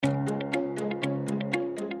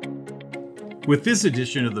With this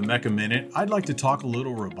edition of the Mecha Minute, I'd like to talk a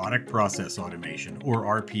little robotic process automation, or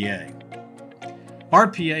RPA.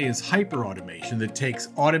 RPA is hyperautomation that takes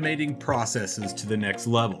automating processes to the next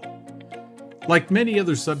level. Like many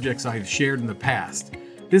other subjects I've shared in the past,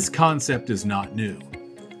 this concept is not new.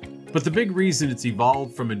 But the big reason it's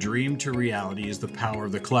evolved from a dream to reality is the power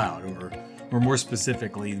of the cloud, or more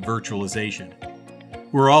specifically, virtualization.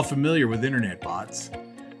 We're all familiar with internet bots.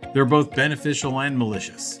 They're both beneficial and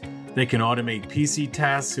malicious. They can automate PC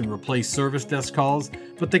tasks and replace service desk calls,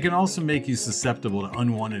 but they can also make you susceptible to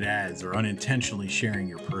unwanted ads or unintentionally sharing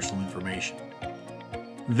your personal information.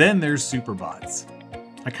 Then there's superbots.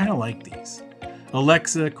 I kind of like these.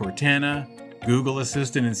 Alexa, Cortana, Google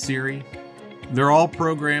Assistant, and Siri. They're all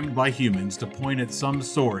programmed by humans to point at some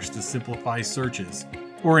source to simplify searches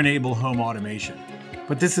or enable home automation.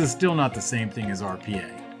 But this is still not the same thing as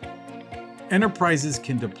RPA. Enterprises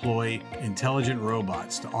can deploy intelligent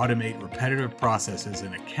robots to automate repetitive processes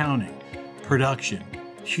in accounting, production,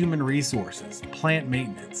 human resources, plant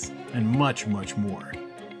maintenance, and much, much more.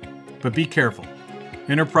 But be careful.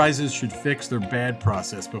 Enterprises should fix their bad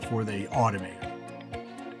process before they automate it.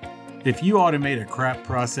 If you automate a crap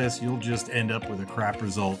process, you'll just end up with a crap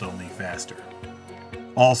result, only faster.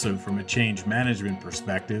 Also, from a change management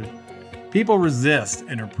perspective, people resist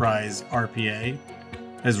enterprise RPA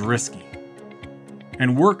as risky.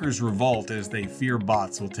 And workers revolt as they fear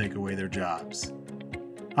bots will take away their jobs.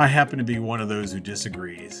 I happen to be one of those who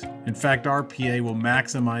disagrees. In fact, RPA will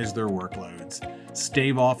maximize their workloads,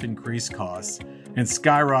 stave off increased costs, and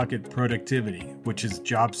skyrocket productivity, which is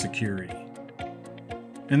job security.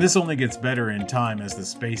 And this only gets better in time as the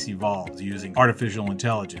space evolves using artificial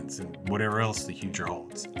intelligence and whatever else the future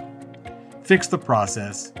holds. Fix the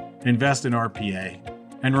process, invest in RPA,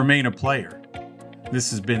 and remain a player.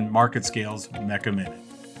 This has been MarketScale's Mecha Minute.